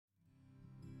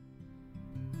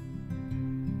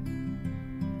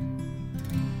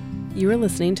You are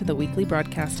listening to the weekly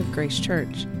broadcast of Grace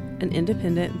Church, an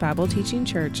independent Bible teaching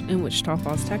church in Wichita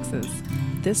Falls, Texas.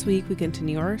 This week, we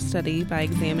continue our study by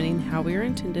examining how we are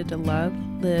intended to love,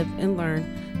 live, and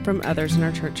learn from others in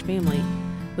our church family,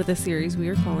 with a series we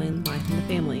are calling Life in the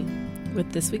Family.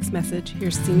 With this week's message,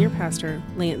 here's Senior Pastor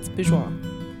Lance Bourgeois.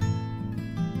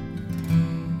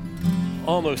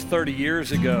 Almost 30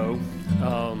 years ago,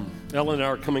 Ellen and I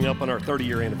are coming up on our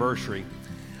 30-year anniversary.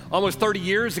 Almost 30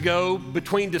 years ago,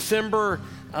 between December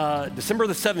the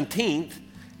 17th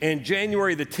and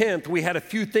January the 10th, we had a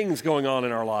few things going on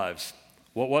in our lives.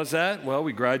 What was that? Well,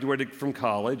 we graduated from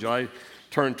college. I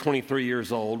turned 23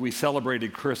 years old. We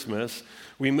celebrated Christmas.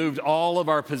 We moved all of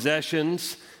our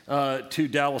possessions to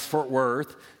Dallas-Fort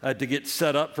Worth to get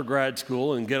set up for grad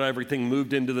school and get everything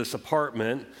moved into this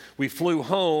apartment. We flew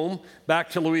home back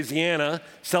to Louisiana,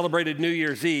 celebrated New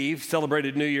Year's Eve,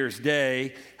 celebrated New Year's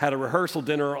Day, had a rehearsal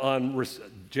dinner on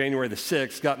January the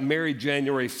 6th, got married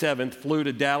January 7th, flew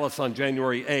to Dallas on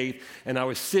January 8th, and I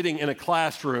was sitting in a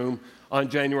classroom on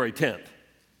January 10th.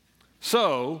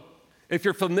 So, if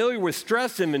you're familiar with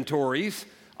stress inventories,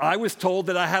 I was told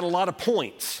that I had a lot of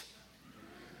points.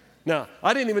 Now,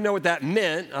 I didn't even know what that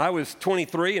meant. I was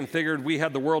 23 and figured we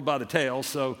had the world by the tail,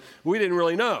 so we didn't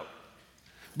really know.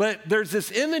 But there's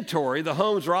this inventory, the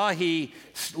Holmes Rahe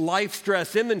Life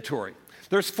Stress Inventory.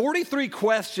 There's 43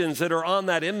 questions that are on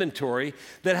that inventory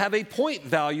that have a point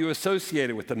value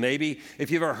associated with them. Maybe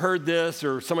if you've ever heard this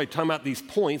or somebody talking about these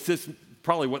points, this is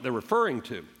probably what they're referring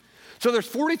to. So there's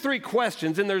 43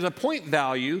 questions, and there's a point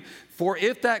value for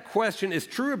if that question is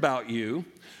true about you,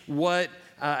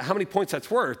 how many points that's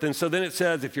worth. And so then it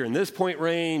says if you're in this point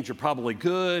range, you're probably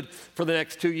good for the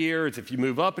next 2 years. If you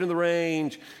move up into the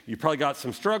range, you probably got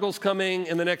some struggles coming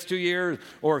in the next 2 years.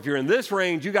 Or if you're in this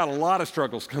range, you got a lot of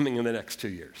struggles coming in the next 2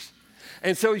 years.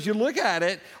 And so as you look at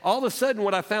it, all of a sudden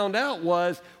what I found out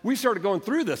was we started going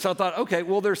through this. I thought, okay,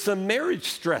 well, there's some marriage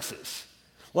stresses.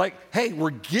 Like, hey, we're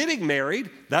getting married,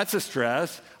 that's a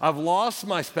stress. I've lost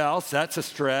my spouse, that's a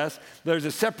stress. There's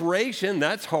a separation,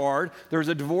 that's hard. There's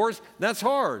a divorce, that's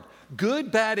hard. Good,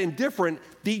 bad, indifferent,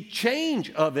 the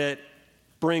change of it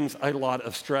brings a lot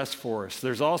of stress for us.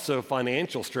 There's also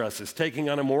financial stresses, taking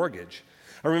on a mortgage.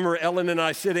 I remember Ellen and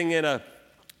I sitting in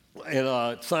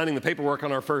signing the paperwork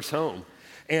on our first home.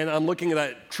 And I'm looking at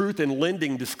that truth in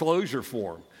lending disclosure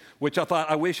form, which I thought,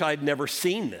 I wish I'd never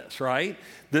seen this, right?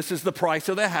 This is the price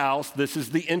of the house. This is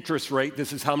the interest rate.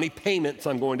 This is how many payments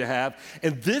I'm going to have.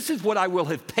 And this is what I will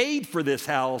have paid for this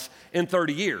house in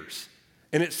 30 years.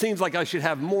 And it seems like I should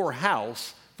have more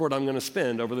house for what I'm going to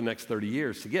spend over the next 30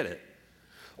 years to get it.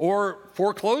 Or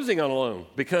foreclosing on a loan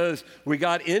because we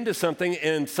got into something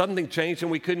and something changed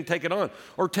and we couldn't take it on.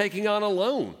 Or taking on a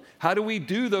loan. How do we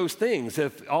do those things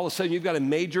if all of a sudden you've got a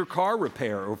major car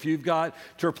repair or if you've got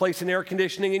to replace an air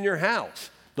conditioning in your house?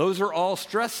 Those are all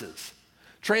stresses.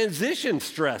 Transition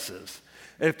stresses.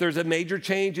 If there's a major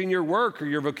change in your work or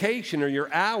your vocation or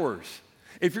your hours.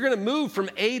 If you're going to move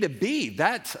from A to B,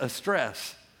 that's a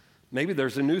stress. Maybe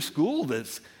there's a new school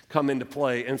that's come into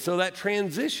play, and so that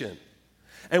transition.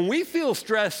 And we feel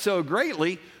stressed so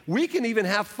greatly, we can even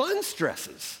have fun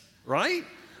stresses, right?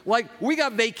 Like, we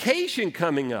got vacation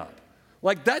coming up.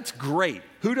 Like, that's great.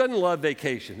 Who doesn't love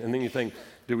vacation? And then you think,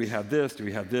 do we have this? Do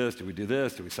we have this? Do we do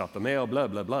this? Do we stop the mail? Blah,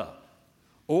 blah, blah.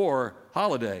 Or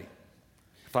holiday.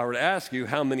 If I were to ask you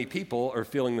how many people are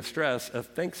feeling the stress of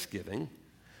Thanksgiving,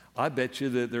 I bet you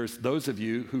that there's those of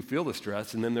you who feel the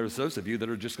stress, and then there's those of you that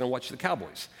are just going to watch the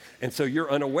Cowboys. And so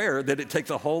you're unaware that it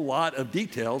takes a whole lot of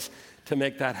details to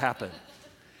make that happen.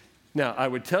 Now, I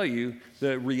would tell you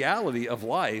the reality of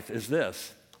life is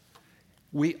this.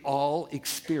 We all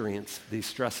experience these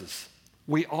stresses.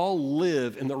 We all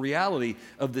live in the reality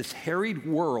of this harried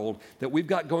world that we've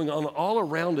got going on all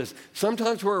around us.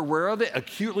 Sometimes we're aware of it,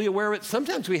 acutely aware of it.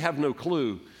 Sometimes we have no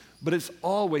clue, but it's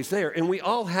always there, and we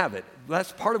all have it.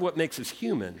 That's part of what makes us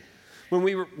human.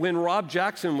 When Rob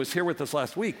Jackson was here with us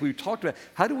last week, we talked about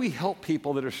how do we help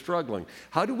people that are struggling?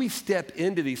 How do we step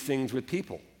into these things with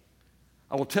people?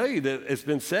 I will tell you that it's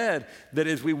been said that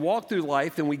as we walk through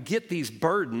life and we get these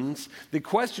burdens, the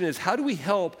question is, how do we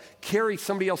help carry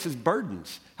somebody else's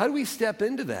burdens? How do we step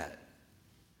into that?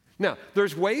 Now,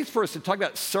 there's ways for us to talk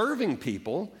about serving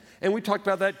people, and we talked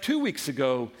about that 2 weeks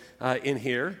ago in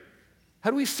here. How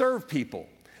do we serve people?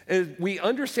 And we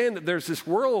understand that there's this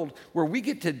world where we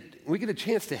get a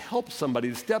chance to help somebody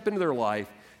to step into their life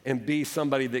and be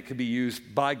somebody that could be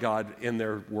used by God in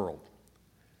their world.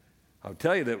 I would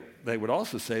tell you that they would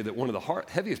also say that one of the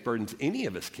heaviest burdens any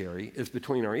of us carry is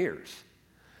between our ears.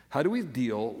 How do we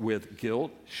deal with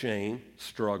guilt, shame,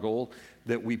 struggle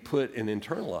that we put and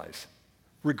internalize?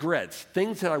 regrets,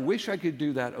 things that I wish I could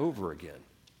do that over again.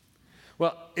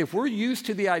 Well, if we're used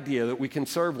to the idea that we can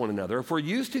serve one another, if we're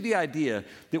used to the idea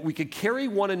that we could carry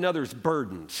one another's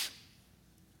burdens,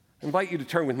 I invite you to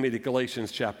turn with me to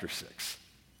Galatians chapter 6.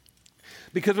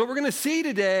 Because what we're going to see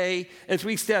today as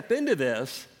we step into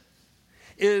this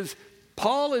is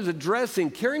Paul is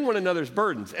addressing carrying one another's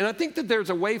burdens. And I think that there's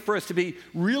a way for us to be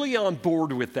really on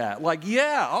board with that. Like,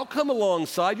 yeah, I'll come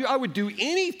alongside you. I would do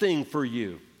anything for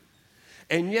you.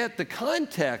 And yet the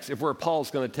context of where Paul's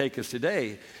going to take us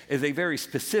today is a very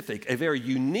specific, a very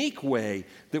unique way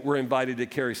that we're invited to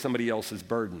carry somebody else's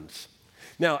burdens.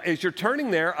 Now, as you're turning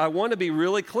there, I want to be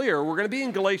really clear. We're going to be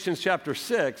in Galatians chapter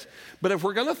 6, but if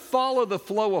we're going to follow the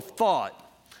flow of thought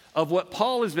of what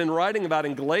Paul has been writing about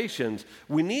in Galatians,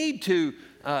 we need to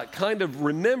kind of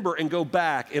remember and go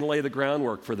back and lay the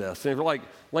groundwork for this. And if you're like,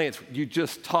 Lance, you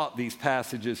just taught these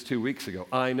passages 2 weeks ago.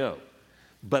 I know,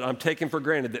 but I'm taking for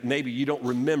granted that maybe you don't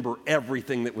remember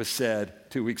everything that was said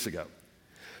 2 weeks ago.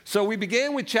 So we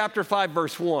began with chapter 5,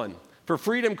 verse 1. For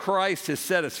freedom Christ has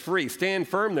set us free. Stand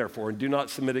firm, therefore, and do not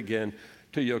submit again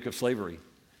to a yoke of slavery.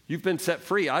 You've been set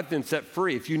free. I've been set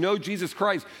free. If you know Jesus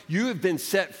Christ, you have been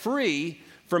set free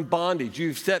from bondage.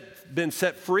 You've been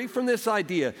set free from this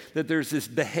idea that there's this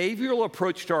behavioral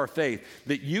approach to our faith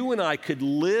that you and I could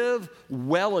live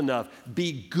well enough,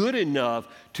 be good enough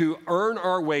to earn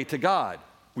our way to God.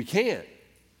 We can't.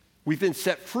 We've been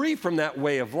set free from that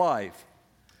way of life.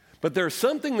 But there's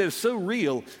something that is so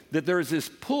real that there's this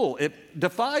pull. It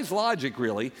defies logic,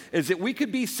 really, is that we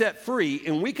could be set free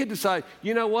and we could decide,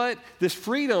 you know what, this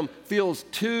freedom feels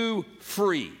too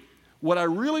free. What I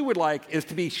really would like is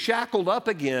to be shackled up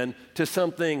again to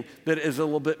something that is a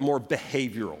little bit more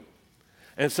behavioral.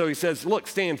 And so he says, look,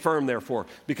 stand firm, therefore,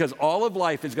 because all of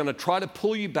life is going to try to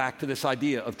pull you back to this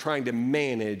idea of trying to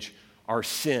manage our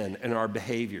sin and our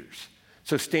behaviors.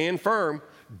 So stand firm.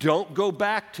 Don't go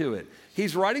back to it.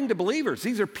 He's writing to believers.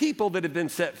 These are people that have been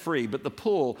set free, but the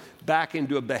pull back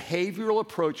into a behavioral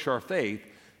approach to our faith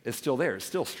is still there. It's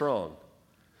still strong.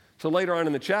 So later on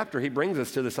in the chapter, he brings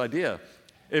us to this idea.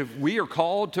 If we are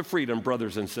called to freedom,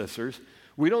 brothers and sisters,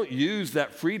 we don't use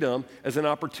that freedom as an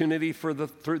opportunity for the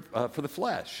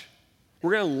flesh.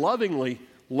 We're going to lovingly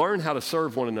learn how to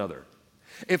serve one another.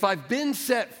 If I've been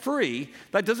set free,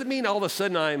 that doesn't mean all of a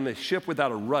sudden I'm a ship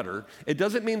without a rudder. It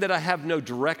doesn't mean that I have no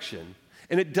direction.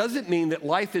 And it doesn't mean that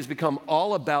life has become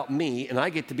all about me and I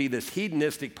get to be this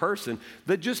hedonistic person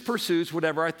that just pursues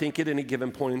whatever I think at any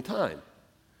given point in time.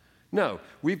 No,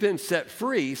 we've been set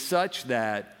free such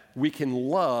that we can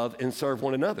love and serve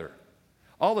one another.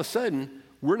 All of a sudden,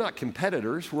 we're not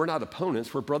competitors, we're not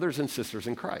opponents, we're brothers and sisters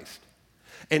in Christ.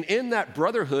 And in that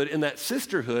brotherhood, in that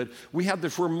sisterhood, we have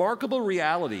this remarkable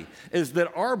reality is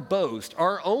that our boast,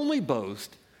 our only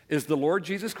boast, is the Lord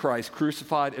Jesus Christ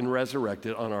crucified and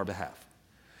resurrected on our behalf.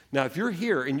 Now, if you're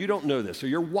here and you don't know this, or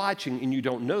you're watching and you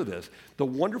don't know this, the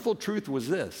wonderful truth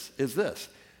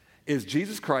is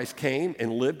Jesus Christ came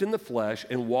and lived in the flesh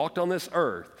and walked on this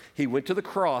earth. He went to the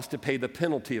cross to pay the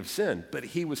penalty of sin, but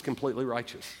he was completely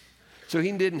righteous. So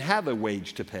he didn't have a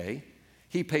wage to pay.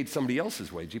 He paid somebody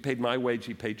else's wage. He paid my wage.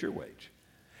 He paid your wage.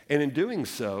 And in doing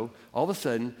so, all of a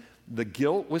sudden, the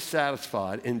guilt was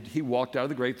satisfied, and he walked out of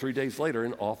the grave 3 days later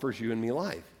and offers you and me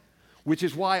life. Which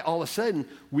is why all of a sudden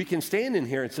we can stand in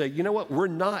here and say, you know what, we're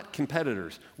not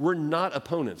competitors. We're not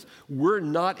opponents. We're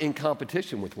not in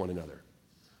competition with one another.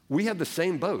 We have the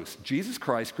same boast, Jesus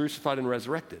Christ crucified and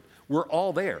resurrected. We're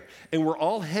all there. And we're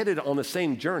all headed on the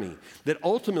same journey that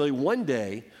ultimately one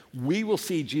day we will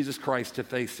see Jesus Christ to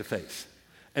face.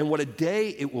 And what a day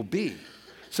it will be.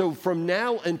 So from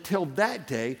now until that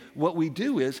day, what we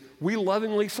do is we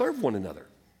lovingly serve one another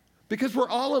because we're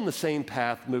all on the same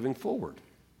path moving forward.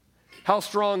 How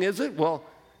strong is it? Well,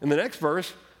 in the next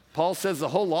verse, Paul says the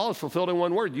whole law is fulfilled in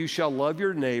one word. You shall love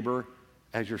your neighbor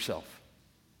as yourself.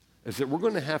 Is that we're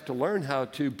going to have to learn how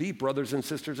to be brothers and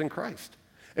sisters in Christ.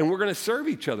 And we're going to serve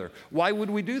each other. Why would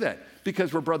we do that?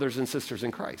 Because we're brothers and sisters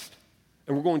in Christ.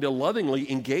 And we're going to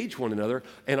lovingly engage one another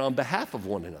and on behalf of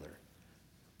one another.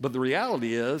 But the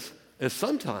reality is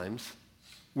sometimes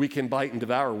we can bite and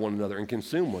devour one another and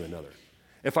consume one another.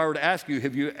 If I were to ask you,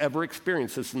 have you ever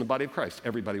experienced this in the body of Christ?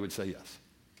 Everybody would say yes.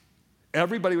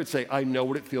 Everybody would say, I know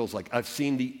what it feels like. I've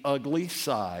seen the ugly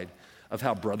side of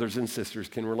how brothers and sisters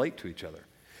can relate to each other.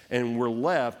 And we're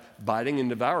left biting and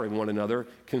devouring one another,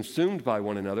 consumed by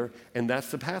one another, and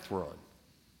that's the path we're on.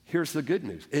 Here's the good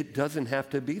news. It doesn't have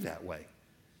to be that way.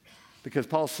 Because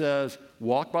Paul says,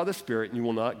 walk by the Spirit and you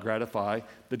will not gratify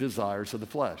the desires of the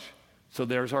flesh. So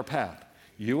there's our path.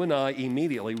 you and I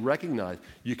immediately recognize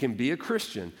you can be a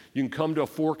Christian. You can come to a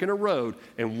fork in a road,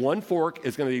 and one fork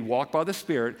is going to be walked by the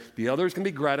Spirit. The other is going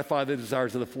to be gratify the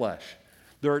desires of the flesh.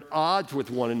 They're at odds with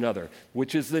one another,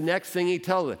 which is the next thing he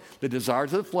tells us. The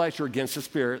desires of the flesh are against the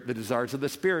Spirit. The desires of the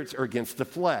spirits are against the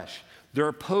flesh. They're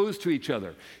opposed to each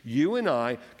other. You and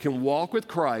I can walk with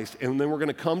Christ, and then we're going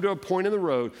to come to a point in the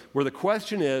road where the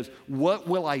question is, what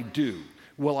will I do?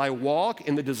 Will I walk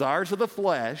in the desires of the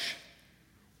flesh,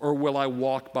 or will I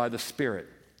walk by the Spirit?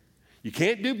 You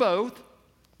can't do both.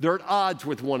 They're at odds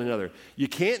with one another. You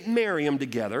can't marry them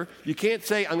together. You can't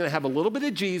say, I'm going to have a little bit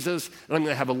of Jesus, and I'm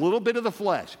going to have a little bit of the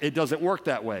flesh. It doesn't work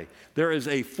that way. There is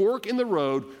a fork in the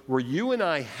road where you and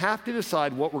I have to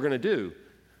decide what we're going to do.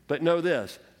 But know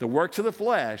this, the works of the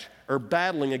flesh are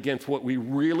battling against what we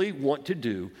really want to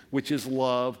do, which is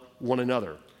love one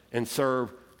another and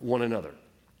serve one another.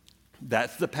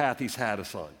 That's the path he's had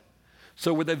us on.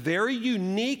 So with a very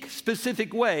unique,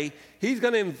 specific way, he's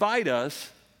going to invite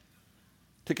us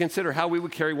to consider how we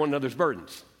would carry one another's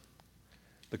burdens.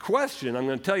 The question, I'm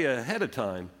going to tell you ahead of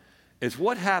time, is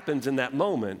what happens in that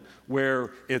moment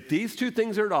where if these two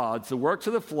things are at odds, the works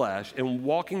of the flesh and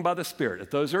walking by the Spirit,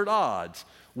 if those are at odds,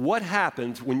 what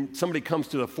happens when somebody comes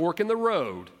to the fork in the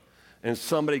road and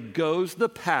somebody goes the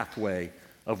pathway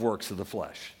of works of the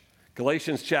flesh?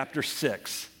 Galatians chapter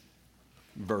 6,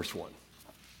 verse 1.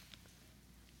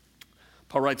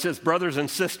 Paul writes this, brothers and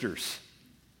sisters,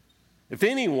 if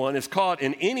anyone is caught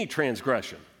in any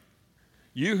transgression,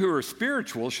 you who are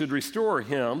spiritual should restore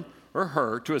him or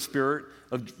her to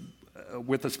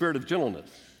with a spirit of gentleness.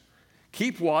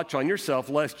 Keep watch on yourself,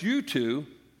 lest you too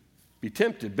be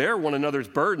tempted. Bear one another's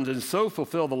burdens and so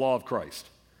fulfill the law of Christ.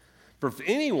 For if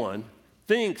anyone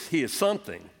thinks he is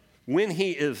something, when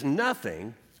he is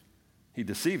nothing, he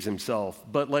deceives himself.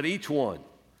 But let each one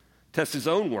test his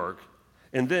own work,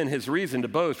 and then his reason to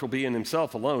boast will be in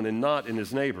himself alone and not in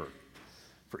his neighbor.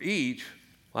 For each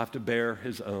will have to bear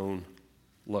his own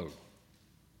load.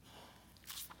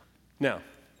 Now,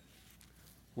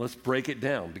 let's break it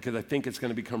down because I think it's going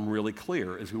to become really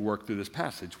clear as we work through this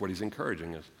passage what he's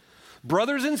encouraging us.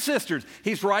 Brothers and sisters,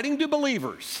 he's writing to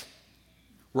believers.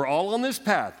 We're all on this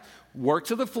path. Works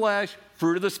of the flesh,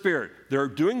 fruit of the Spirit. They're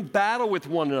doing battle with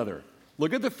one another.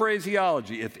 Look at the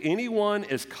phraseology. If anyone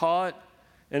is caught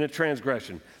in a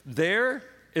transgression, there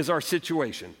is our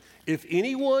situation. If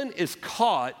anyone is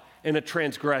caught in a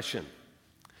transgression.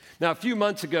 Now, a few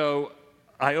months ago,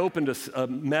 I opened a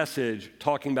message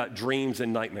talking about dreams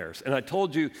and nightmares. And I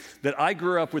told you that I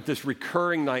grew up with this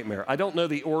recurring nightmare. I don't know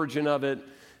the origin of it.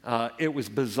 It was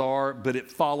bizarre, but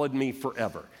it followed me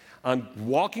forever. I'm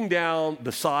walking down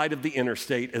the side of the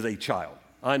interstate as a child.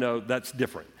 I know that's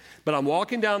different. But I'm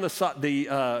walking down the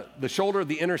shoulder of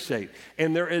the interstate,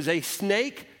 and there is a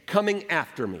snake coming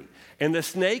after me. And the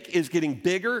snake is getting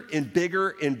bigger and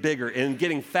bigger and bigger and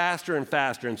getting faster and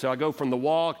faster. And so I go from the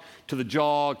walk to the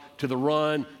jog to the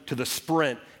run to the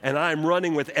sprint. And I'm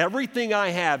running with everything I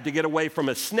have to get away from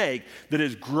a snake that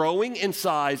is growing in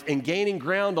size and gaining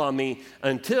ground on me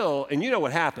until, and you know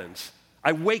what happens,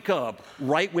 I wake up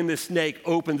right when this snake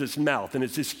opens its mouth. And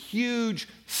it's this huge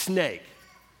snake.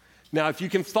 Now, if you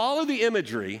can follow the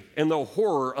imagery and the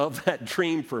horror of that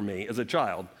dream for me as a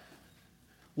child,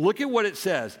 look at what it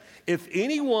says. If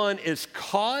anyone is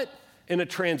caught in a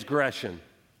transgression.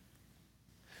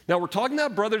 Now, we're talking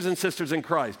about brothers and sisters in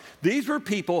Christ. These were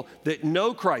people that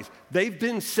know Christ. They've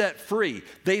been set free.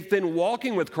 They've been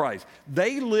walking with Christ.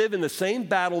 They live in the same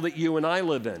battle that you and I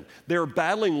live in. They're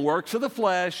battling works of the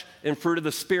flesh and fruit of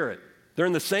the Spirit. They're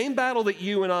in the same battle that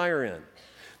you and I are in.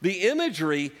 The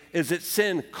imagery is that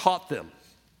sin caught them.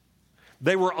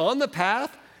 They were on the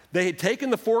path. They had taken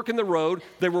the fork in the road.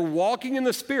 They were walking in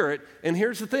the Spirit. And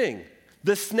here's the thing.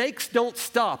 The snakes don't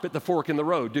stop at the fork in the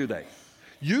road, do they?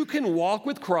 You can walk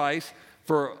with Christ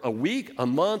for a week, a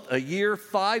month, a year,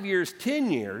 5 years, 10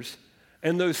 years,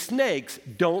 and those snakes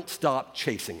don't stop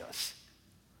chasing us.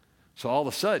 So all of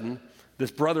a sudden, this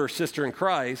brother or sister in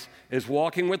Christ is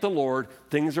walking with the Lord.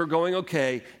 Things are going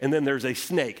okay. And then there's a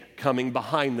snake coming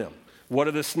behind them. What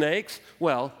are the snakes?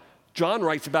 Well, John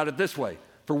writes about it this way.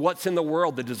 For what's in the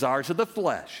world, the desires of the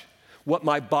flesh, what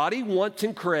my body wants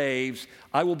and craves,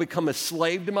 I will become a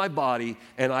slave to my body,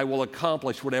 and I will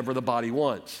accomplish whatever the body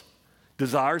wants.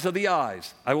 Desires of the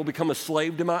eyes, I will become a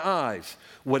slave to my eyes.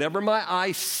 Whatever my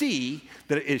eyes see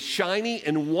that is shiny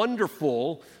and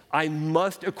wonderful, I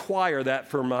must acquire that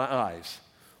for my eyes.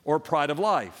 Or pride of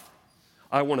life.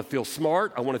 I want to feel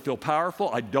smart. I want to feel powerful.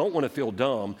 I don't want to feel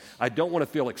dumb. I don't want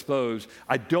to feel exposed.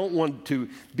 I don't want to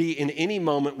be in any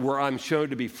moment where I'm shown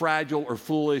to be fragile or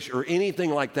foolish or anything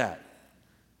like that.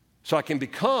 So I can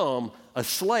become a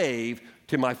slave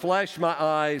to my flesh, my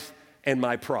eyes, and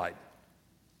my pride.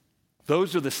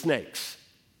 Those are the snakes.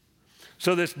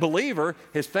 So this believer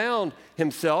has found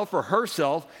himself or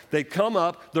herself, they come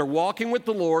up, they're walking with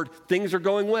the Lord, things are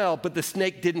going well, but the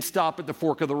snake didn't stop at the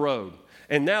fork of the road.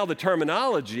 And now the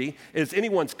terminology is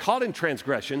anyone's caught in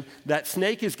transgression, that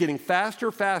snake is getting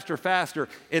faster, faster, faster.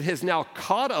 It has now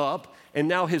caught up and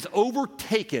now has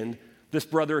overtaken this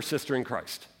brother or sister in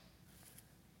Christ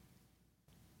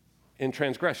in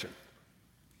transgression.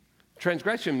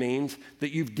 Transgression means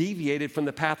that you've deviated from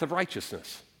the path of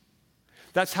righteousness.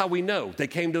 That's how we know. They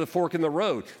came to the fork in the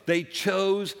road. They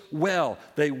chose well.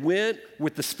 They went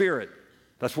with the Spirit.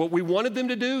 That's what we wanted them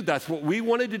to do. That's what we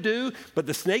wanted to do. But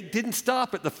the snake didn't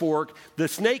stop at the fork. The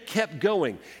snake kept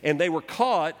going, and they were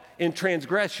caught in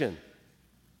transgression.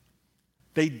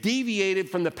 They deviated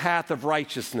from the path of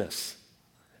righteousness.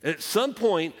 At some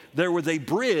point, there was a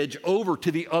bridge over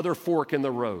to the other fork in the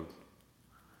road.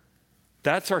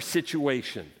 That's our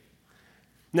situation.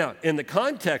 Now, in the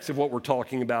context of what we're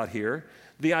talking about here,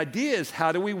 the idea is,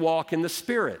 how do we walk in the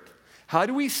Spirit? How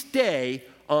do we stay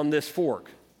on this fork?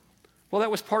 Well,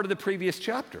 that was part of the previous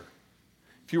chapter.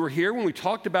 If you were here when we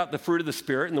talked about the fruit of the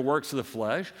Spirit and the works of the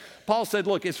flesh, Paul said,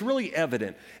 look, it's really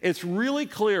evident. It's really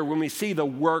clear when we see the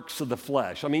works of the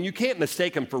flesh. I mean, you can't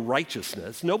mistake them for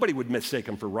righteousness. Nobody would mistake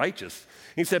them for righteous.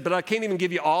 He said, but I can't even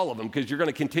give you all of them because you're going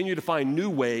to continue to find new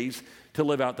ways to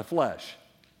live out the flesh.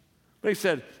 But he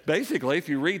said, basically, if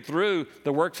you read through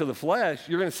the works of the flesh,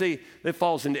 you're going to see it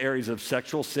falls into areas of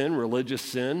sexual sin, religious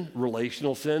sin,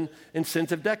 relational sin, and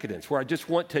sins of decadence, where I just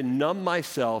want to numb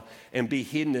myself and be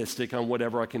hedonistic on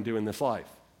whatever I can do in this life.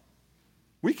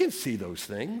 We can see those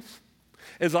things.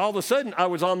 As all of a sudden, I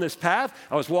was on this path,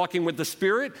 I was walking with the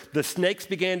Spirit, the snakes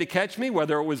began to catch me,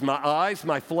 whether it was my eyes,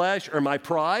 my flesh, or my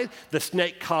pride. The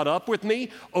snake caught up with me,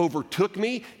 overtook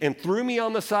me, and threw me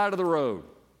on the side of the road.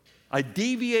 I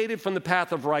deviated from the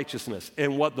path of righteousness.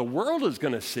 And what the world is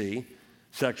going to see,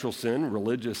 sexual sin,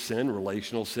 religious sin,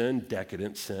 relational sin,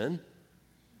 decadent sin,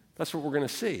 that's what we're going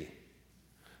to see.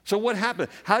 So what happened?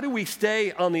 How do we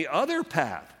stay on the other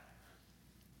path?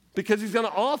 Because he's going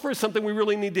to offer us something we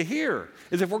really need to hear,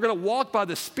 is if we're going to walk by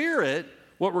the Spirit,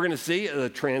 what we're going to see is a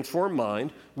transformed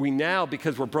mind. We now,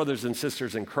 because we're brothers and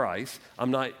sisters in Christ,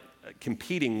 I'm not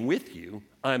competing with you,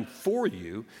 I'm for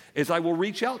you, is I will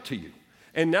reach out to you.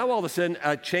 And now all of a sudden,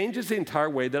 it changes the entire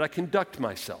way that I conduct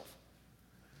myself.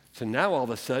 So now all of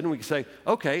a sudden, we can say,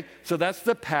 okay, so that's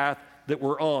the path that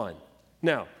we're on.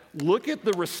 Now, look at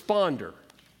the responder.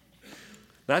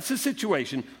 That's the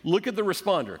situation. Look at the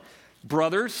responder.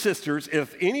 Brothers, sisters,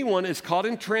 if anyone is caught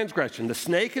in transgression, the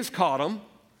snake has caught them,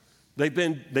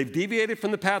 they've deviated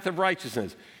from the path of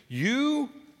righteousness. You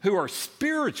who are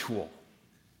spiritual,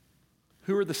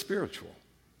 who are the spiritual?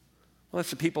 Well, that's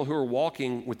the people who are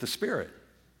walking with the Spirit,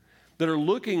 that are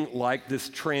looking like this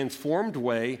transformed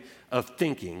way of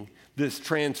thinking, this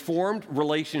transformed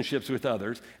relationships with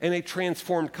others, and a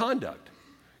transformed conduct.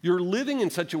 You're living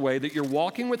in such a way that you're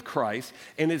walking with Christ,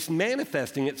 and it's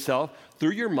manifesting itself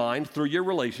through your mind, through your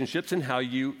relationships, and how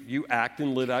you act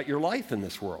and live out your life in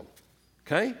this world.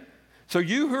 Okay? So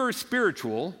you who are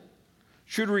spiritual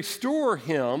should restore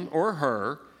him or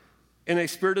her in a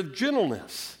spirit of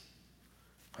gentleness.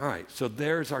 All right, so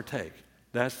there's our take.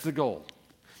 That's the goal.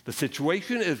 The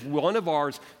situation is one of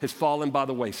ours has fallen by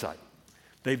the wayside.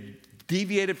 They've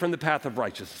deviated from the path of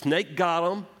righteousness. Snake got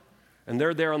them, and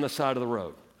they're there on the side of the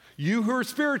road. You who are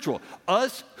spiritual,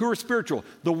 us who are spiritual,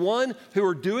 the one who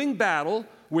are doing battle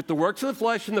with the works of the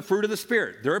flesh and the fruit of the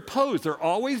Spirit. They're opposed. They're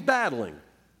always battling.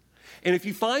 And if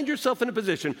you find yourself in a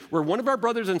position where one of our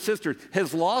brothers and sisters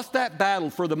has lost that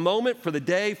battle for the moment, for the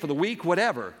day, for the week,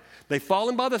 whatever, they've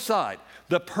fallen by the side,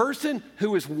 the person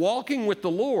who is walking with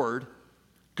the Lord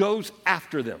goes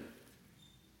after them.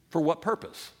 For what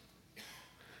purpose?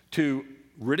 To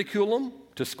ridicule them?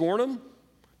 To scorn them?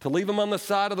 To leave them on the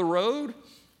side of the road?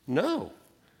 No.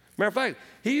 Matter of fact,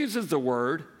 he uses the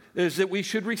word is that we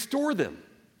should restore them.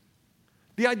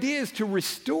 The idea is to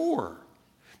restore.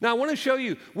 Now, I want to show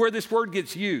you where this word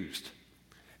gets used.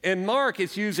 In Mark,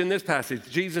 it's used in this passage.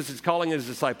 Jesus is calling his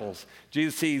disciples.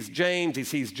 Jesus sees James, he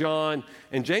sees John,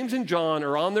 and James and John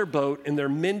are on their boat, and they're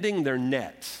mending their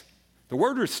nets. The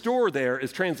word restore there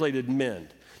is translated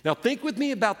mend. Now, think with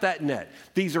me about that net.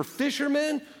 These are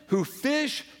fishermen who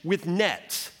fish with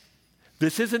nets.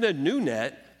 This isn't a new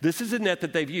net. This is a net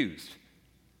that they've used.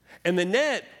 And the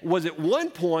net was at one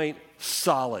point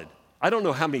solid. I don't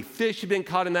know how many fish have been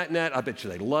caught in that net. I bet you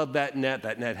they loved that net.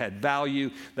 That net had value.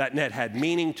 That net had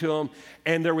meaning to them.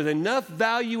 And there was enough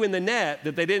value in the net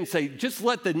that they didn't say, just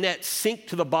let the net sink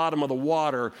to the bottom of the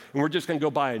water and we're just going to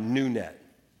go buy a new net.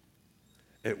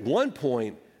 At one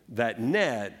point, that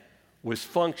net was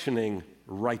functioning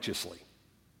righteously.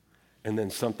 And then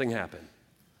something happened.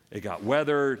 It got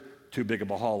weathered, too big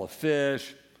of a haul of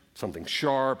fish, something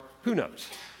sharp, who knows?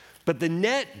 But the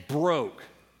net broke.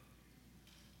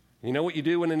 You know what you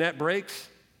do when a net breaks?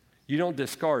 You don't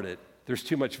discard it. There's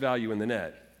too much value in the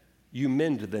net. You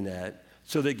mend the net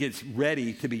so that it gets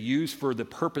ready to be used for the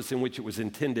purpose in which it was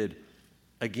intended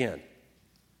again.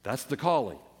 That's the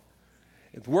calling.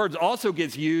 The word also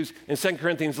gets used in 2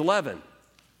 Corinthians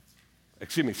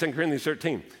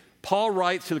 13. Paul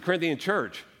writes to the Corinthian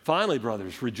church, finally,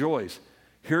 brothers, rejoice.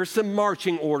 Here's some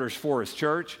marching orders for us,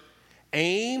 church.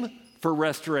 Aim for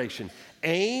restoration.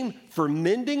 Aim for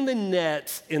mending the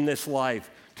nets in this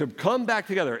life to come back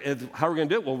together. And how are we going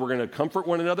to do it? Well, we're going to comfort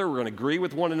one another. We're going to agree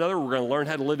with one another. We're going to learn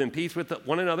how to live in peace with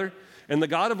one another. And the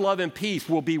God of love and peace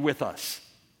will be with us.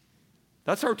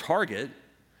 That's our target,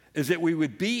 is that we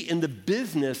would be in the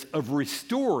business of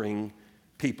restoring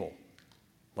people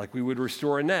like we would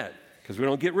restore a net. Because we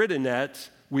don't get rid of nets.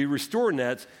 We restore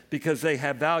nets because they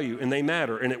have value and they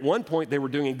matter. And at one point, they were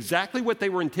doing exactly what they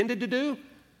were intended to do.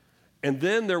 And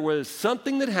then there was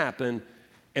something that happened,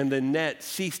 and the net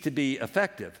ceased to be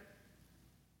effective.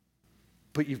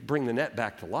 But you bring the net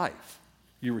back to life.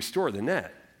 You restore the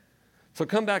net. So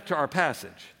come back to our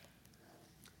passage.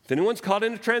 If anyone's caught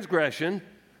in a transgression,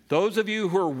 those of you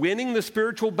who are winning the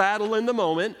spiritual battle in the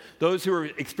moment, those who are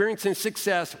experiencing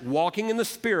success, walking in the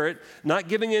Spirit, not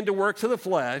giving in to works of the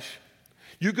flesh,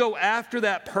 you go after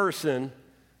that person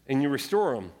and you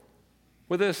restore them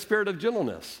with a spirit of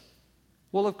gentleness.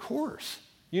 Well, of course.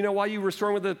 You know why you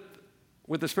restore them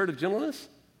with the spirit of gentleness?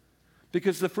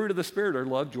 Because the fruit of the Spirit are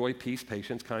love, joy, peace,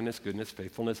 patience, kindness, goodness,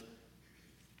 faithfulness,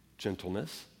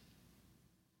 gentleness.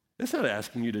 It's not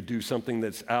asking you to do something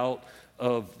that's out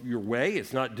of your way.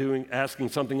 It's not asking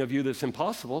something of you that's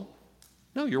impossible.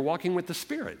 No, you're walking with the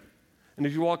Spirit. And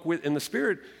if you walk in the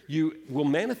Spirit, you will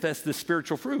manifest this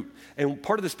spiritual fruit. And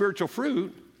part of the spiritual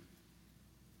fruit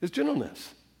is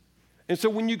gentleness. And so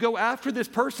when you go after this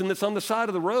person that's on the side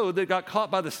of the road that got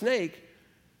caught by the snake,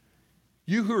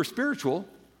 you who are spiritual,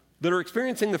 that are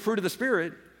experiencing the fruit of the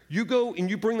Spirit, you go and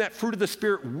you bring that fruit of the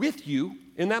Spirit with you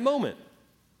in that moment.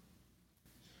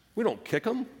 We don't kick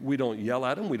them. We don't yell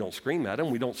at them. We don't scream at them.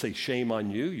 We don't say, shame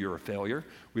on you, you're a failure.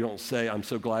 We don't say, I'm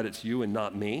so glad it's you and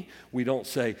not me. We don't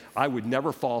say, I would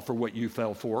never fall for what you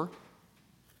fell for.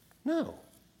 No.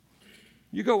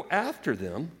 You go after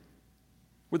them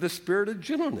with a spirit of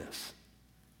gentleness.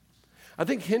 I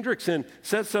think Hendrickson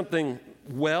said something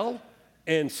well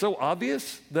and so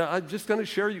obvious that I'm just going to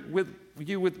share with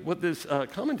you what this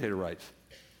commentator writes.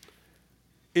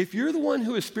 If you're the one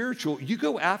who is spiritual, you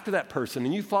go after that person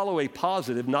and you follow a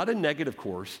positive, not a negative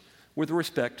course with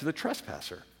respect to the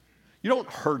trespasser. You don't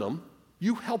hurt them,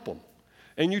 you help them.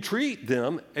 And you treat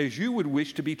them as you would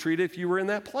wish to be treated if you were in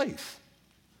that place.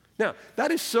 Now,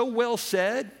 that is so well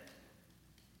said,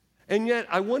 and yet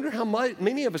I wonder how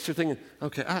many of us are thinking,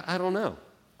 okay, I don't know.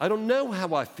 I don't know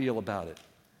how I feel about it.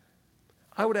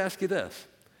 I would ask you this.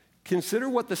 Consider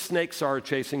what the snakes are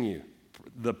chasing you.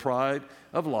 The pride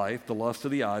of life, the lust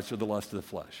of the eyes, or the lust of the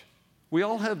flesh. We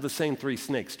all have the same three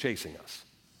snakes chasing us.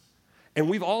 And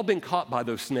we've all been caught by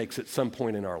those snakes at some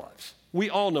point in our lives. We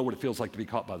all know what it feels like to be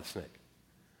caught by the snake.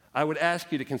 I would ask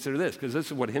you to consider this, because this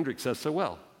is what Hendrick says so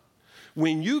well.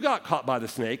 When you got caught by the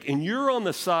snake and you're on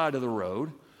the side of the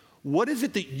road, what is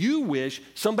it that you wish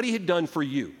somebody had done for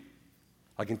you?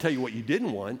 I can tell you what you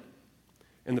didn't want.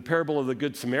 In the parable of the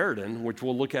Good Samaritan, which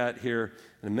we'll look at here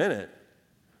in a minute,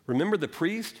 remember the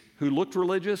priest who looked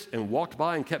religious and walked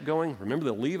by and kept going? Remember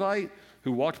the Levite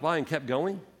who walked by and kept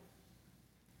going?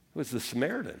 It was the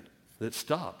Samaritan that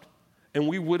stopped. And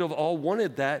we would have all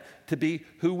wanted that to be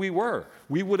who we were.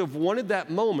 We would have wanted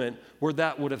that moment where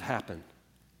that would have happened.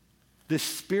 This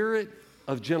spirit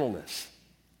of gentleness.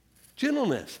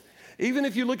 Gentleness. Even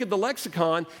if you look at the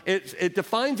lexicon, it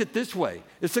defines it this way.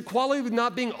 It's the quality of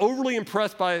not being overly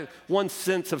impressed by one's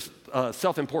sense of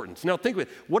self-importance. Now think of it.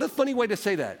 What a funny way to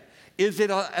say that. Is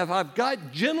that if I've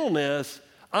got gentleness,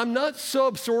 I'm not so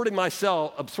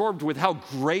absorbed with how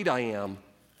great I am,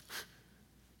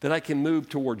 that I can move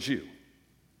towards you.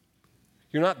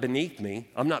 You're not beneath me.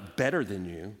 I'm not better than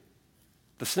you.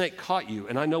 The snake caught you,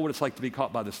 and I know what it's like to be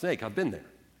caught by the snake. I've been there.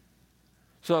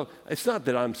 So it's not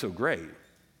that I'm so great,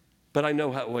 but I know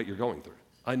what you're going through.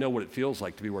 I know what it feels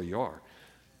like to be where you are.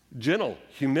 Gentle,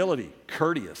 humility,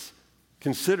 courteous,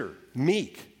 considerate,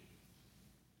 meek.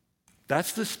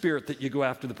 That's the spirit that you go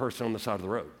after the person on the side of the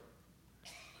road.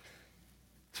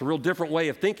 It's a real different way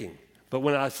of thinking. But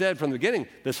when I said from the beginning,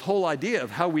 this whole idea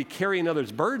of how we carry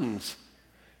another's burdens,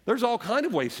 there's all kinds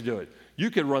of ways to do it. You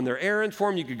could run their errands for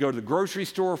them. You could go to the grocery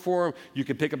store for them. You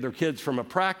could pick up their kids from a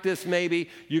practice maybe.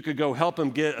 You could go help them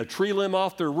get a tree limb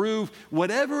off their roof.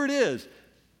 Whatever it is,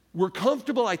 we're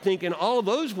comfortable, I think, in all of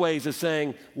those ways of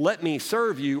saying, let me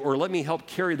serve you or let me help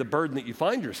carry the burden that you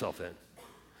find yourself in.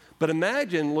 But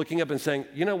imagine looking up and saying,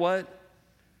 you know what?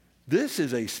 This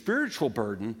is a spiritual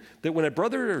burden that when a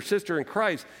brother or sister in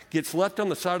Christ gets left on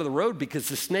the side of the road because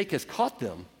the snake has caught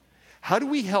them, how do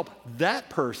we help that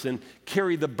person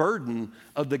carry the burden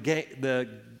of the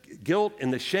guilt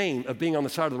and the shame of being on the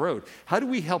side of the road? How do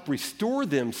we help restore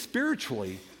them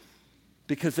spiritually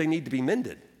because they need to be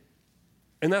mended?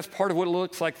 And that's part of what it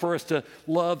looks like for us to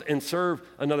love and serve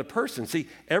another person. See,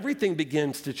 everything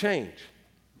begins to change.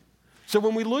 So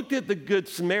when we looked at the Good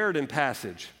Samaritan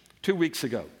passage 2 weeks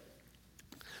ago,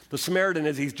 the Samaritan,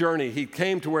 as he's journeyed, he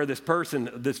came to where this person,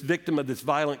 this victim of this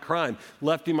violent crime,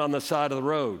 left him on the side of the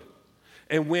road.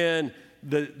 And when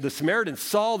the Samaritan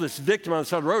saw this victim on the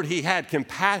side of the road, he had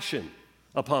compassion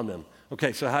upon them.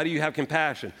 Okay, so how do you have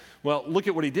compassion? Well, look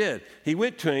at what he did. He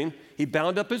went to him, he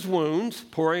bound up his wounds,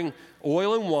 pouring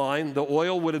oil and wine. The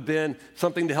oil would have been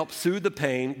something to help soothe the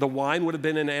pain. The wine would have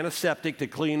been an antiseptic to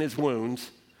clean his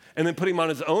wounds. And then put him on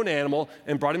his own animal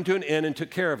and brought him to an inn and took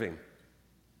care of him.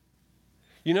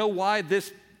 You know why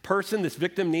this person, this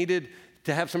victim, needed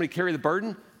to have somebody carry the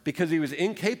burden? Because he was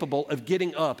incapable of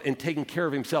getting up and taking care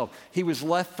of himself. He was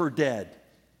left for dead.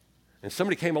 And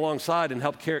somebody came alongside and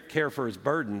helped care for his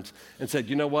burdens and said,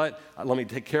 you know what? Let me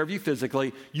take care of you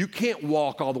physically. You can't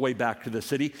walk all the way back to the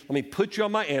city. Let me put you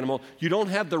on my animal. You don't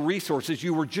have the resources.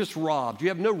 You were just robbed. You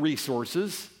have no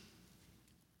resources.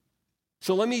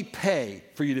 So let me pay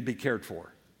for you to be cared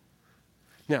for.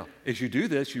 Now, as you do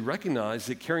this, you recognize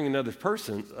that carrying another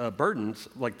person's burdens,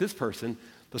 like this person,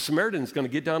 the Samaritan is going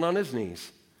to get down on his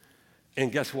knees.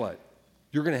 And guess what?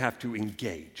 You're going to have to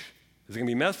engage. Is it going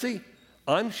to be messy?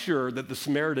 I'm sure that the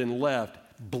Samaritan left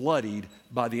bloodied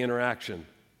by the interaction.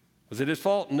 Was it his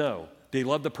fault? No. Did he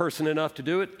love the person enough to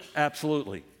do it?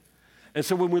 Absolutely. And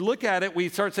so when we look at it, we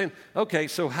start saying, okay,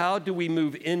 so how do we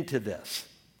move into this?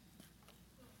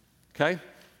 Okay?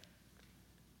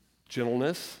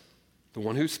 Gentleness, the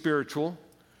one who's spiritual,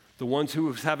 the ones who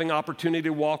is having opportunity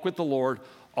to walk with the Lord,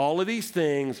 all of these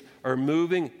things are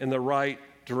moving in the right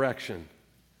direction.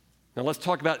 Now let's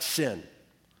talk about sin,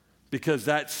 because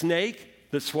that snake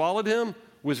that swallowed him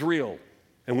was real,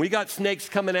 and we got snakes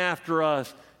coming after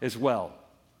us as well.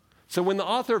 So when the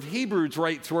author of Hebrews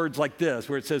writes words like this,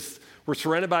 where it says, we're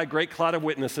surrounded by a great cloud of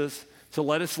witnesses, so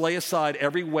let us lay aside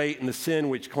every weight and the sin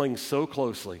which clings so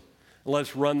closely, and let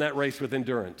us run that race with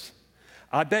endurance.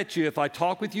 I bet you if I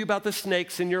talk with you about the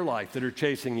snakes in your life that are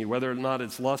chasing you, whether or not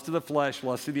it's lust of the flesh,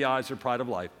 lust of the eyes, or pride of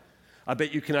life, I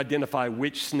bet you can identify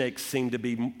which snakes seem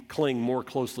to cling more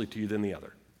closely to you than the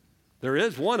other. There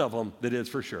is one of them that is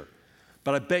for sure,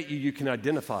 but I bet you can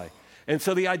identify. And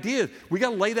so the idea is we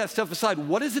got to lay that stuff aside.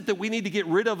 What is it that we need to get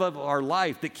rid of our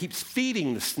life that keeps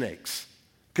feeding the snakes?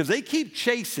 Because they keep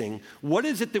chasing. What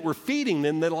is it that we're feeding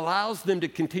them that allows them to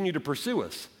continue to pursue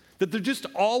us? That they're just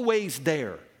always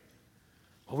there.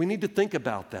 Well, we need to think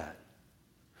about that.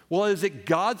 Well, is it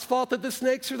God's fault that the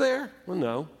snakes are there? Well,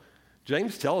 no.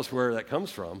 James tells us where that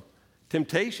comes from.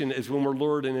 Temptation is when we're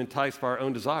lured and enticed by our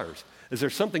own desires. Is there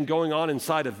something going on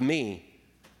inside of me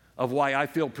of why I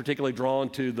feel particularly drawn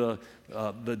to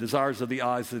the desires of the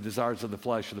eyes, the desires of the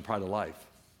flesh, or the pride of life?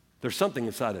 There's something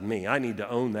inside of me. I need to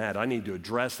own that. I need to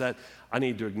address that. I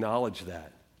need to acknowledge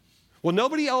that. Well,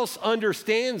 nobody else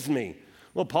understands me.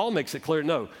 Well, Paul makes it clear,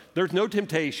 no, there's no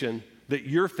temptation that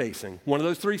you're facing. One of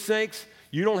those three snakes,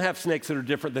 you don't have snakes that are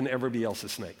different than everybody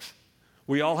else's snakes.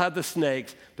 We all have the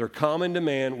snakes. They're common to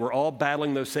man. We're all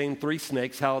battling those same three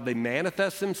snakes. How they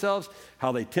manifest themselves,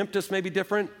 how they tempt us may be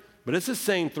different, but it's the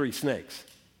same three snakes.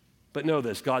 But know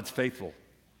this, God's faithful.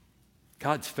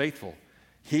 God's faithful.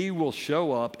 He will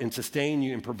show up and sustain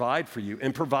you and provide for you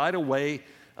and provide a way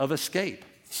of escape.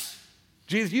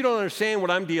 Jesus, you don't understand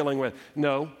what I'm dealing with.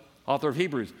 No, author of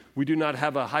Hebrews, we do not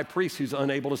have a high priest who's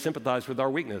unable to sympathize with our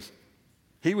weakness.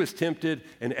 He was tempted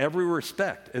in every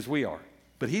respect as we are,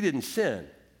 but he didn't sin.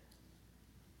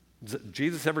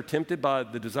 Jesus ever tempted by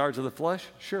the desires of the flesh?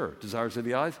 Sure. Desires of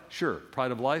the eyes? Sure.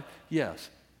 Pride of life? Yes.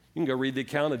 You can go read the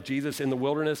account of Jesus in the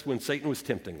wilderness when Satan was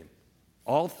tempting him.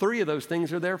 All three of those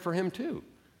things are there for him too.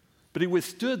 But he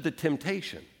withstood the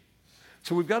temptation.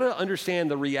 So we've got to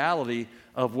understand the reality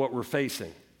of what we're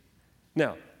facing.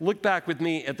 Now, look back with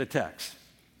me at the text.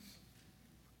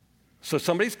 So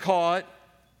somebody's caught.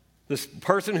 This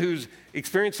person who's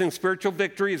experiencing spiritual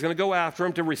victory is going to go after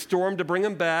him to restore him, to bring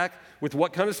him back. With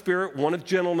what kind of spirit? One of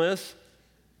gentleness.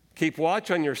 Keep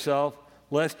watch on yourself,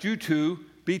 lest you too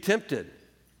be tempted.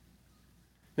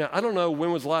 Now, I don't know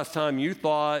when was the last time you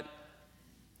thought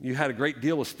you had a great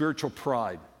deal of spiritual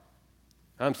pride.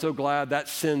 I'm so glad that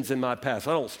sin's in my past.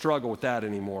 I don't struggle with that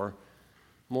anymore.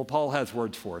 Well, Paul has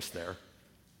words for us there.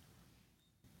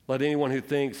 Let anyone who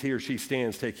thinks he or she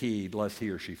stands take heed lest he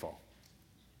or she fall.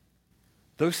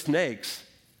 Those snakes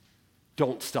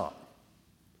don't stop.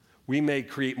 We may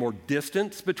create more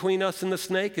distance between us and the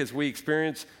snake as we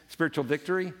experience spiritual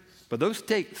victory, but those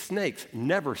snakes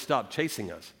never stop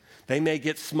chasing us. They may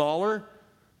get smaller,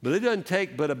 but it doesn't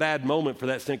take but a bad moment for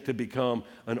that snake to become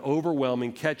an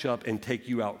overwhelming catch up and take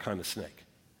you out kind of snake.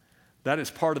 That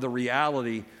is part of the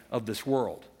reality of this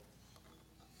world.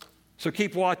 So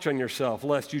keep watch on yourself,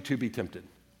 lest you too be tempted.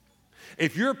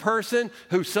 If you're a person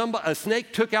who a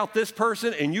snake took out this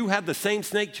person and you have the same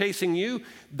snake chasing you,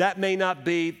 that may not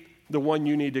be the one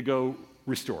you need to go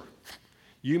restore.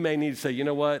 You may need to say, you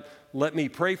know what, let me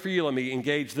pray for you, let me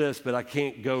engage this, but I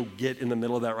can't go get in the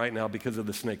middle of that right now because of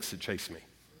the snakes that chase me.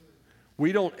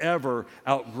 We don't ever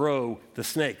outgrow the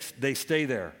snakes. They stay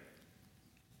there.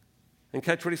 And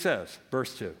catch what he says,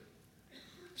 verse 2.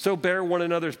 So bear one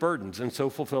another's burdens and so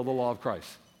fulfill the law of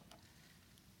Christ.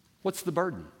 What's the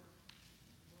burden?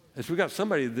 As we got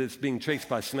somebody that's being chased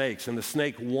by snakes and the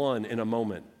snake won in a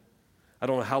moment. I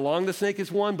don't know how long the snake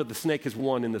has won, but the snake has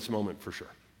won in this moment for sure.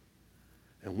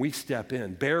 And we step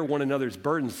in, bear one another's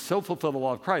burdens, so fulfill the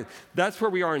law of Christ. That's where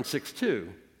we are in 6:2.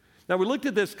 Now we looked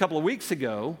at this a couple of weeks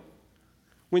ago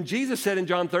when Jesus said in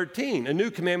John 13, a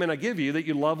new commandment I give you, that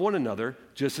you love one another,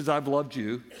 just as I've loved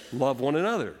you, love one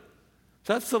another.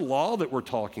 So that's the law that we're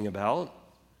talking about.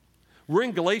 We're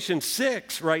in Galatians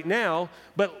 6 right now,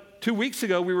 but 2 weeks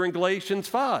ago we were in Galatians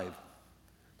 5.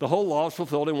 The whole law is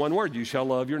fulfilled in one word, you shall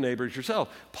love your neighbor as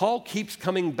yourself. Paul keeps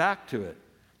coming back to it.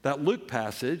 That Luke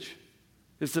passage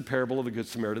is the parable of the Good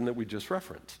Samaritan that we just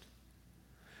referenced.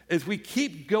 As we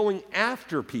keep going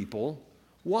after people,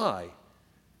 why?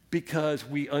 Because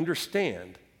we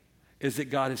understand is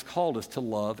that God has called us to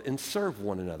love and serve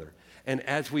one another. And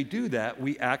as we do that,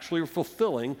 we actually are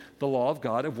fulfilling the law of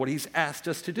God of what he's asked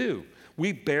us to do.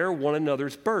 We bear one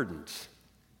another's burdens.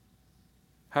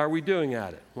 How are we doing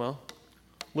at it? Well,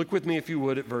 look with me, if you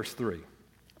would, at verse 3.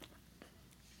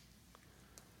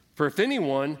 For if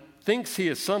anyone thinks he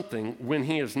is something when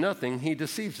he is nothing, he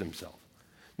deceives himself.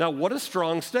 Now, what a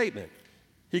strong statement.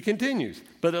 He continues,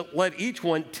 but let each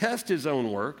one test his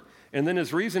own work, and then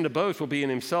his reason to boast will be in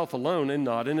himself alone and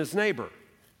not in his neighbor.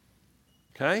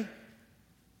 Okay?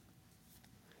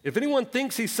 If anyone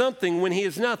thinks he's something when he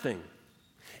is nothing,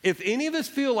 if any of us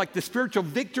feel like the spiritual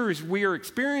victories we are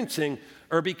experiencing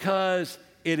are because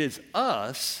it is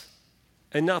us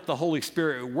and not the Holy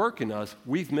Spirit at work in us,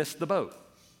 we've missed the boat.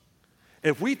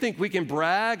 If we think we can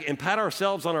brag and pat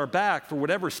ourselves on our back for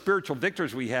whatever spiritual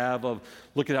victories we have of,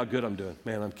 look at how good I'm doing.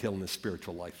 Man, I'm killing this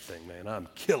spiritual life thing, man. I'm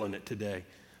killing it today.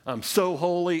 I'm so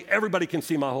holy. Everybody can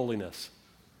see my holiness.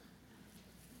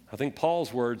 I think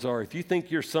Paul's words are, if you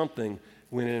think you're something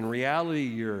when in reality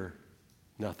you're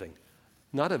nothing.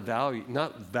 Not a value,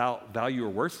 value or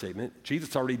worth statement.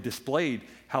 Jesus already displayed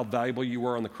how valuable you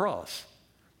were on the cross.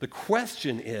 The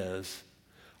question is,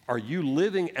 are you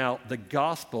living out the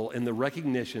gospel in the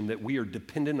recognition that we are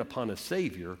dependent upon a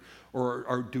Savior,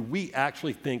 or do we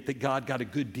actually think that God got a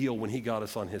good deal when he got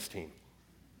us on his team?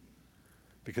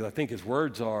 Because I think his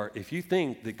words are, if you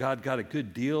think that God got a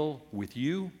good deal with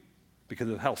you because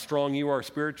of how strong you are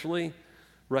spiritually,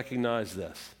 recognize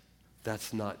this.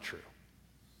 That's not true.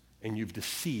 And you've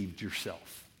deceived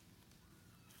yourself.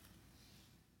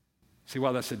 See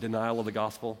why that's a denial of the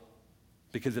gospel?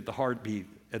 Because at the heart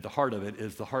of it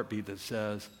is the heartbeat that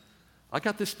says, I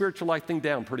got this spiritual life thing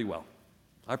down pretty well.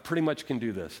 I pretty much can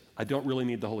do this. I don't really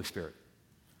need the Holy Spirit.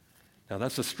 Now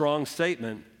that's a strong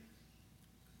statement,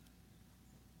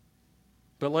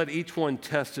 but let each one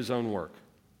test his own work.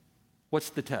 What's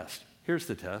the test? Here's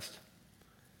the test.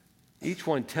 Each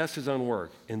one tests his own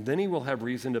work, and then he will have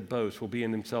reason to boast, will be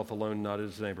in himself alone, not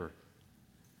his neighbor.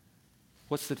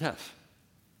 What's the test?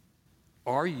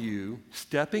 Are you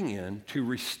stepping in to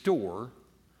restore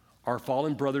our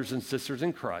fallen brothers and sisters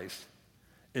in Christ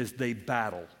as they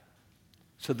battle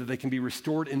so that they can be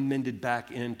restored and mended back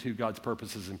into God's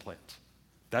purposes and plans?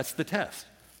 That's the test,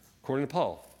 according to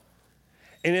Paul.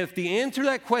 And if the answer to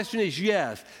that question is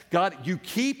yes, God, you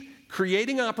keep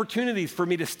creating opportunities for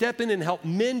me to step in and help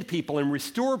mend people and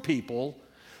restore people,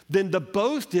 then the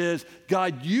boast is,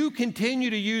 God, you continue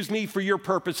to use me for your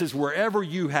purposes wherever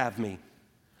you have me.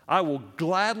 I will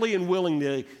gladly and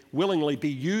willingly be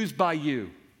used by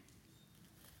you.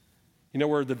 You know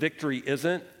where the victory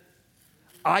isn't?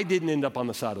 I didn't end up on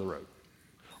the side of the road.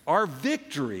 Our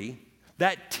victory,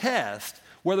 that test,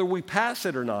 whether we pass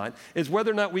it or not, is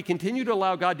whether or not we continue to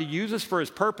allow God to use us for his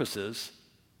purposes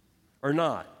or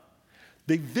not.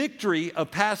 The victory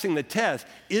of passing the test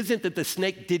isn't that the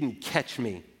snake didn't catch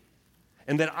me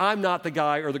and that I'm not the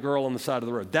guy or the girl on the side of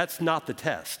the road. That's not the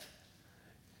test.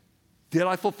 Did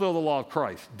I fulfill the law of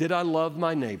Christ? Did I love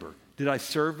my neighbor? Did I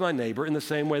serve my neighbor in the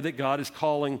same way that God is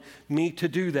calling me to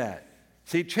do that?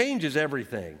 See, it changes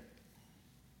everything.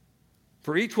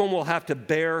 For each one will have to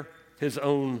bear his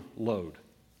own load.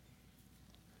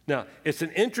 Now, it's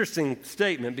an interesting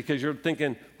statement because you're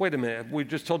thinking, wait a minute, we're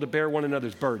just told to bear one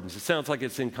another's burdens. It sounds like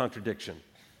it's in contradiction.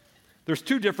 There's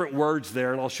two different words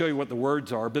there, and I'll show you what the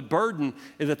words are. But burden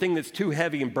is a thing that's too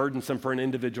heavy and burdensome for an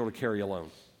individual to carry alone.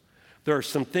 There are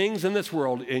some things in this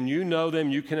world, and you know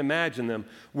them, you can imagine them,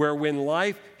 where when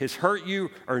life has hurt you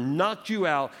or knocked you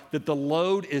out, that the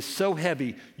load is so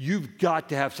heavy, you've got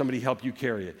to have somebody help you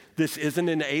carry it. This isn't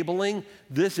enabling.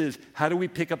 This is how do we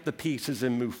pick up the pieces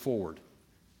and move forward.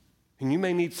 And you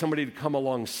may need somebody to come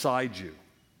alongside you.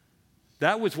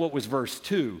 That was what was verse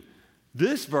 2.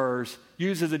 This verse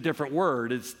uses a different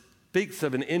word. It speaks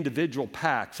of an individual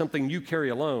pack, something you carry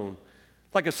alone,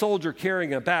 like a soldier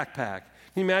carrying a backpack.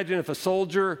 Can you imagine if a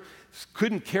soldier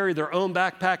couldn't carry their own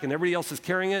backpack and everybody else is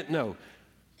carrying it? No.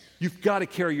 You've got to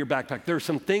carry your backpack. There are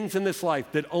some things in this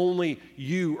life that only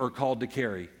you are called to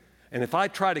carry. And if I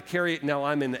try to carry it, now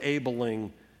I'm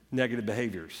enabling negative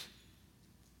behaviors.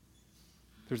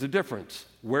 There's a difference.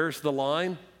 Where's the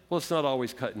line? Well, it's not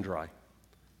always cut and dry.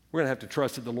 We're going to have to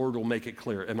trust that the Lord will make it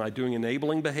clear. Am I doing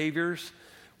enabling behaviors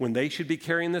when they should be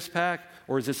carrying this pack?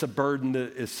 Or is this a burden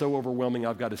that is so overwhelming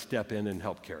I've got to step in and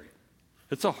help carry it?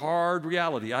 It's a hard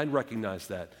reality. I recognize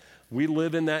that. We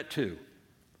live in that too.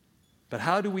 But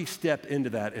how do we step into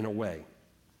that in a way?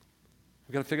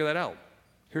 We've got to figure that out.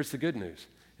 Here's the good news,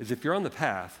 is if you're on the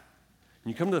path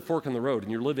and you come to the fork in the road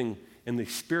and you're living in the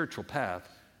spiritual path,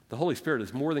 the Holy Spirit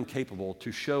is more than capable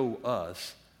to show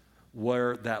us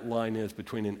where that line is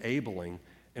between enabling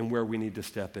and where we need to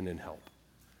step in and help.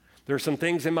 There are some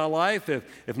things in my life,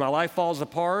 if my life falls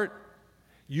apart,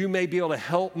 you may be able to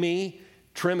help me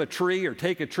trim a tree or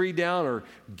take a tree down or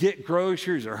get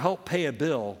groceries or help pay a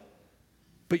bill,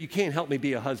 but you can't help me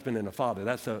be a husband and a father.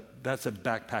 That's a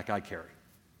backpack I carry.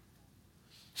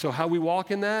 So how we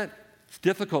walk in that, it's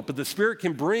difficult, but the Spirit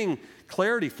can bring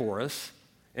clarity for us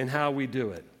in how we do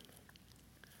it.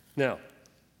 Now,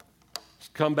 let's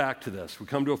come back to this. We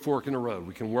come to a fork in the road.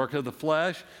 We can work of the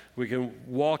flesh. We can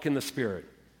walk in the Spirit.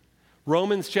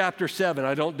 Romans chapter 7,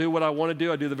 I don't do what I want to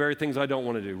do. I do the very things I don't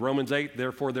want to do. Romans 8,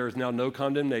 therefore there is now no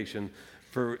condemnation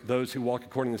for those who walk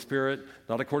according to the Spirit,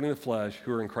 not according to the flesh,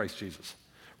 who are in Christ Jesus.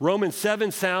 Romans 7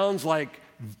 sounds like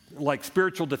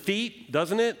spiritual defeat,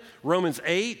 doesn't it? Romans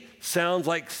 8 sounds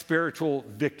like spiritual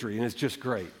victory, and it's just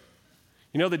great.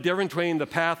 You know the difference between the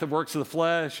path of works of the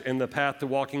flesh and the path to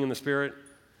walking in the Spirit?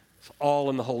 It's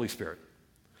all in the Holy Spirit.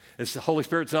 The Holy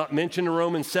Spirit's not mentioned in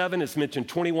Romans 7. It's mentioned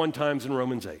 21 times in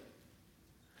Romans 8.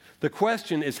 The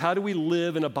question is, how do we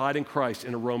live and abide in Christ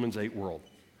in a Romans 8 world?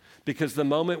 Because the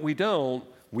moment we don't,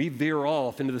 we veer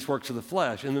off into this works of the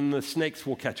flesh, and then the snakes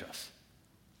will catch us.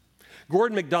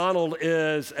 Gordon MacDonald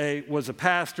was a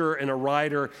pastor and a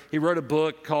writer. He wrote a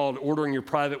book called Ordering Your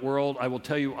Private World. I will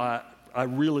tell you, I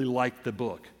really liked the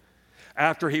book.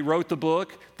 After he wrote the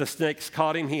book, the snakes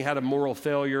caught him. He had a moral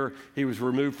failure. He was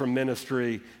removed from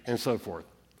ministry and so forth.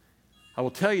 I will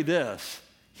tell you this.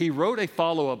 He wrote a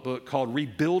follow-up book called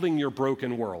Rebuilding Your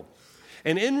Broken World.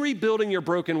 And in Rebuilding Your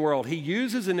Broken World, he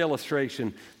uses an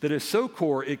illustration that is so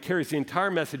core, it carries the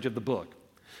entire message of the book,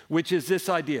 which is this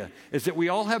idea, is that we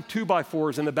all have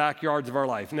 2x4s in the backyards of our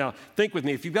life. Now, think with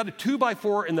me. If you've got a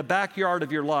 2x4 in the backyard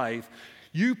of your life,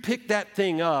 you pick that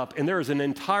thing up, and there is an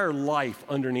entire life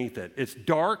underneath it. It's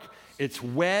dark, it's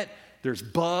wet, there's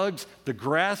bugs, the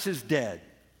grass is dead.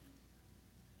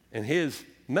 And his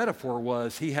metaphor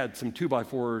was he had some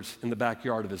 2x4s in the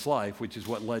backyard of his life, which is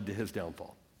what led to his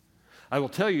downfall. I will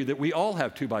tell you that we all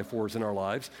have 2x4s in our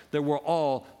lives that will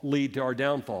all lead to our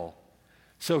downfall.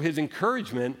 So his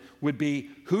encouragement would be,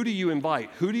 who do you invite?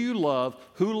 Who do you love?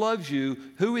 Who loves you?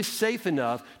 Who is safe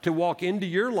enough to walk into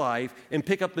your life and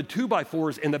pick up the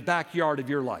 2x4s in the backyard of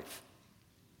your life?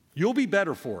 You'll be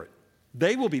better for it.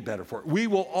 They will be better for it. We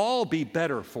will all be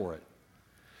better for it.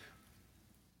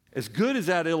 As good as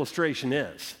that illustration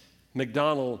is,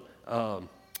 MacDonald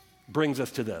brings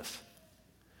us to this.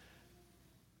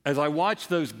 As I watched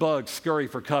those bugs scurry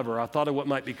for cover, I thought of what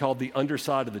might be called the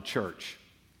underside of the church.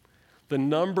 The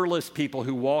numberless people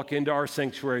who walk into our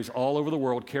sanctuaries all over the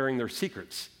world carrying their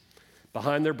secrets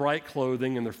behind their bright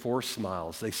clothing and their forced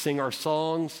smiles. They sing our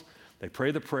songs, they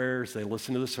pray the prayers, they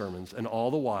listen to the sermons, and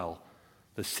all the while,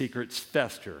 the secrets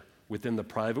fester within the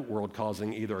private world,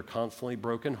 causing either a constantly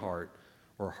broken heart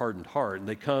or a hardened heart. And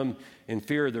they come in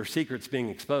fear of their secrets being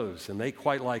exposed, and they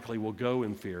quite likely will go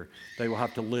in fear. They will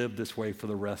have to live this way for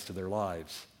the rest of their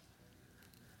lives.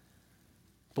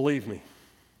 Believe me,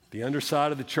 the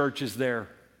underside of the church is there,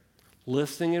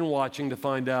 listening and watching to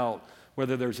find out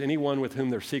whether there's anyone with whom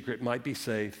their secret might be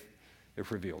safe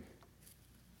if revealed.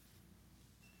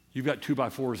 You've got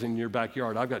 2x4s in your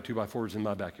backyard. I've got 2x4s in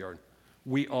my backyard.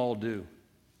 We all do.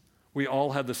 We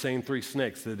all have the same three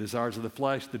snakes: the desires of the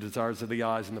flesh, the desires of the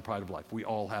eyes, and the pride of life. We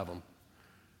all have them.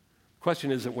 The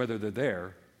question isn't whether they're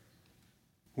there.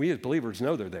 We as believers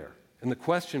know they're there. And the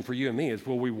question for you and me is,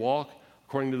 will we walk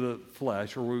according to the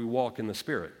flesh, or will we walk in the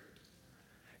Spirit?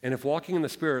 And if walking in the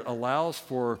Spirit allows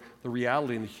for the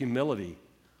reality and the humility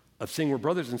of seeing we're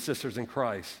brothers and sisters in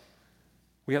Christ,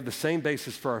 we have the same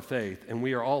basis for our faith, and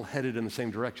we are all headed in the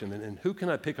same direction. And who can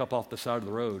I pick up off the side of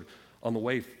the road on the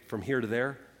way from here to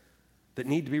there that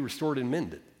need to be restored and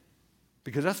mended?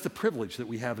 Because that's the privilege that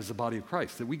we have as the body of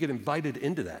Christ, that we get invited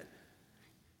into that.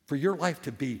 For your life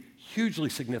to be hugely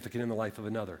significant in the life of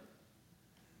another.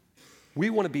 We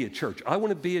want to be a church. I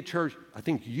want to be a church. I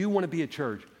think you want to be a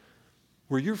church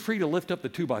where you're free to lift up the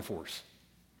 2x4s.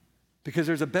 Because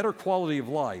there's a better quality of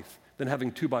life than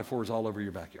having 2x4s all over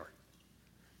your backyard.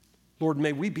 Lord,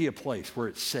 may we be a place where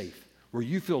it's safe, where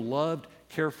you feel loved,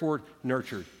 cared for,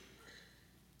 nurtured.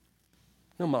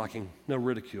 No mocking, no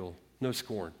ridicule, no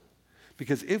scorn.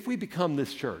 Because if we become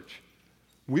this church,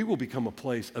 we will become a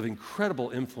place of incredible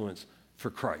influence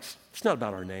for Christ. It's not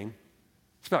about our name.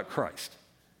 It's about Christ.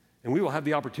 And we will have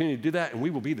the opportunity to do that, and we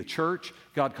will be the church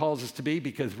God calls us to be,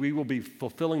 because we will be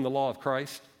fulfilling the law of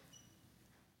Christ.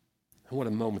 And what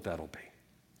a moment that'll be.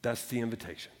 That's the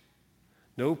invitation.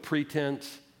 No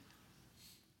pretense.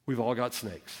 We've all got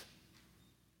snakes.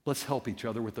 Let's help each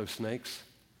other with those snakes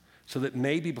so that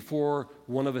maybe before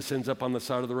one of us ends up on the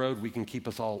side of the road, we can keep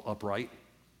us all upright.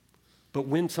 But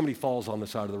when somebody falls on the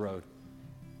side of the road,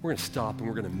 we're going to stop and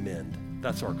we're going to mend.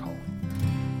 That's our calling.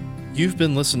 You've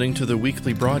been listening to the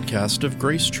weekly broadcast of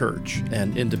Grace Church,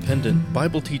 an independent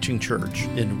Bible-teaching church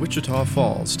in Wichita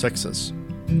Falls, Texas.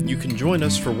 You can join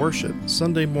us for worship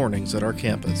Sunday mornings at our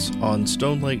campus on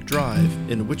Stone Lake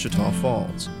Drive in Wichita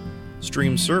Falls.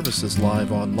 Stream services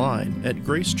live online at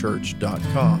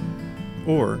gracechurch.com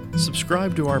or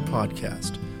subscribe to our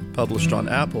podcast, published on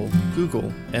Apple,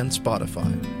 Google, and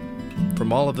Spotify.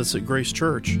 From all of us at Grace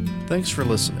Church, thanks for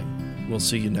listening. We'll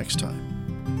see you next time.